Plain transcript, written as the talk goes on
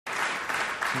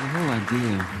So the whole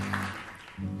idea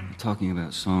of talking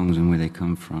about songs and where they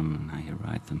come from and how you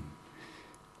write them,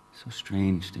 so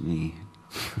strange to me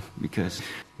because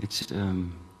it's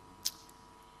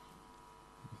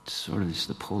sort of just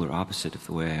the polar opposite of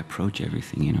the way I approach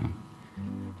everything, you know.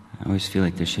 I always feel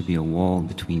like there should be a wall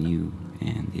between you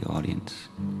and the audience.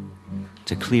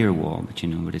 It's a clear wall, but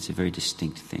it's a very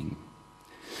distinct thing.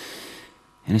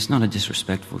 And it's not a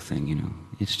disrespectful thing, you know.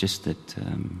 It's just that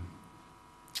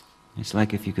it's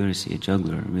like if you go to see a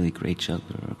juggler, a really great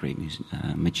juggler, or a great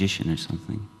magician or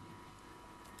something.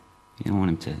 You don't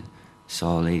want him to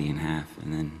saw a lady in half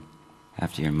and then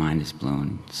after your mind is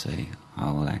blown say,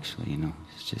 oh, well, actually,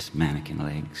 it's just mannequin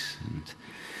legs and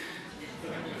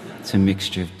it's a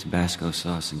mixture of Tabasco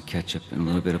sauce and ketchup and a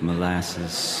little bit of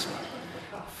molasses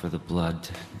for the blood,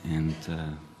 and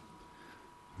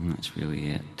that's really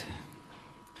it.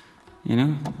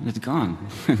 It's gone.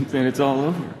 Then it's all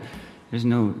over. There's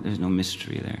no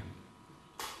mystery there.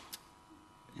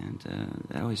 And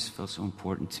that always felt so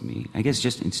important to me. I guess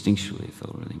just instinctually it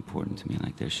felt really important to me,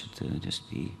 like there should just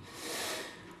be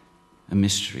a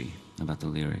mystery about the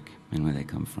lyric and where they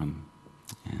come from,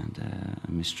 and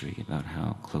a mystery about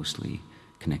how closely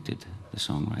connected the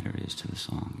songwriter is to the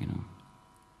song,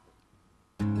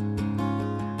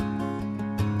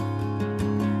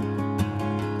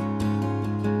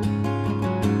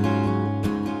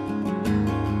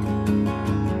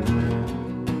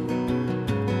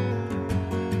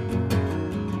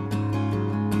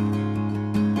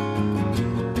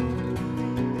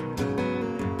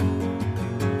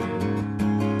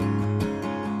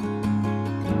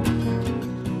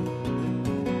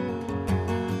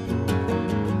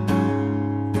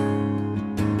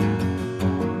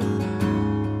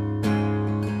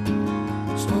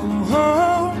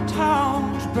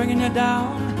 bringing you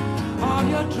down, or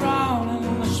you're drowning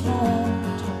in the small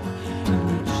talk and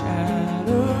the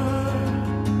chatter,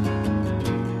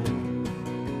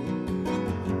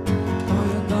 or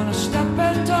you're gonna step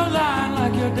into line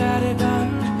like your daddy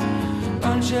done,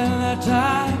 punching the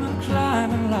time and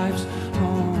climbing life's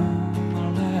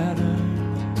long ladder.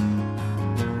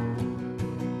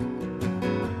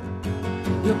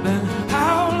 You've been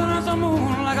howling at the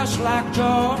moon like a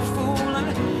slack-jawed fool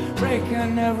and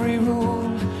breaking every rule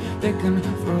they can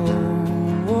throw.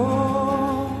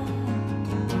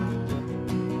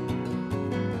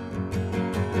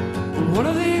 One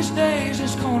of these days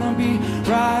it's gonna be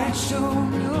right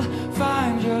soon. You'll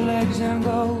find your legs and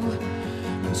go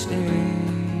and stay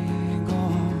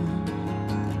gone.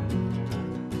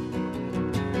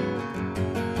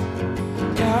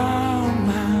 Young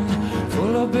man,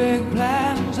 full of big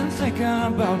plans and thinking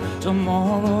about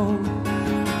tomorrow.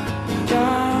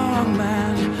 Young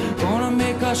man, gonna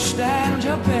make a stand,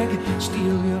 you beg,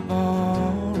 steal, you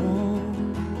borrow.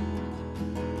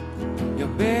 You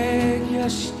beg, you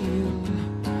steal,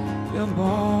 you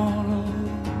borrow.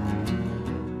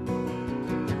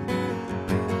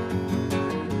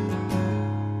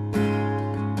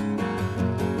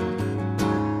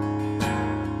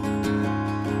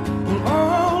 Well,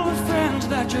 all the friends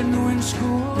that you knew in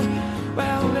school,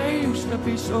 well, they used to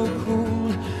be so cool,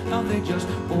 now they just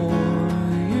bore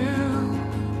you.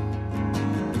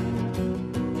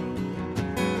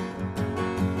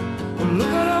 Well, look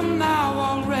at them now,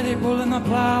 already pulling the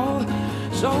plow,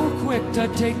 so quick to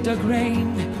take the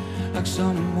grain like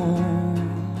some old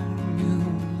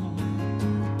mule.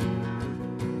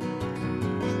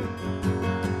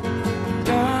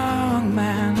 Young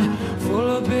man, full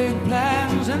of big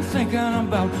plans and thinking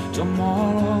about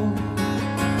tomorrow.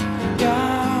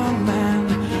 Young man,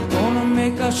 gonna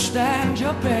make a stand,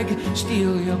 you beg,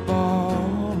 steal, you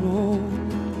borrow.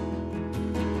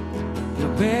 You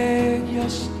beg, you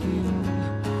steal,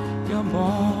 you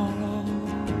borrow.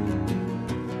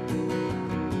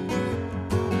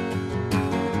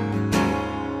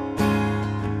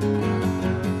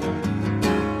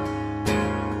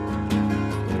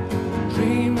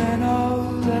 Dreaming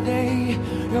of the day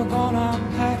you're gonna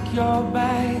pack your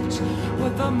bags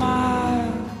with the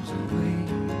miles away.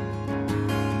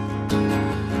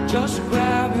 Just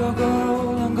grab your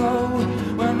girl and go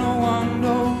where no one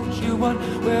knows you. What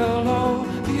will all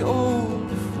the old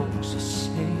folks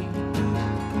say?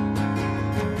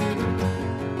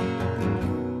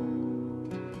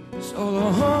 So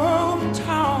the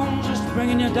hometown's just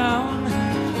bringing you down,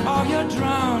 or you're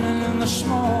drowning in the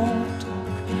small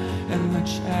talk and the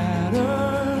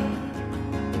chatter,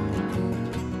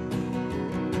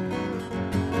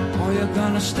 or you're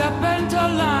gonna step into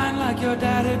line like your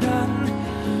daddy done,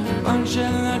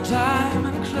 punching the time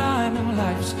and climbing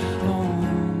life's long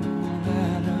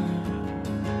ladder.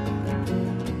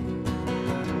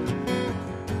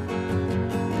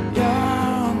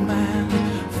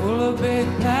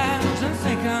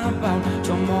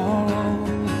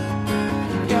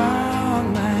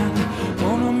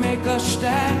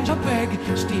 and you beg,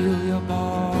 steal, you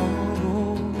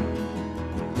borrow.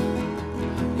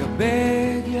 You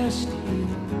beg, you steal,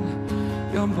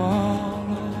 you borrow.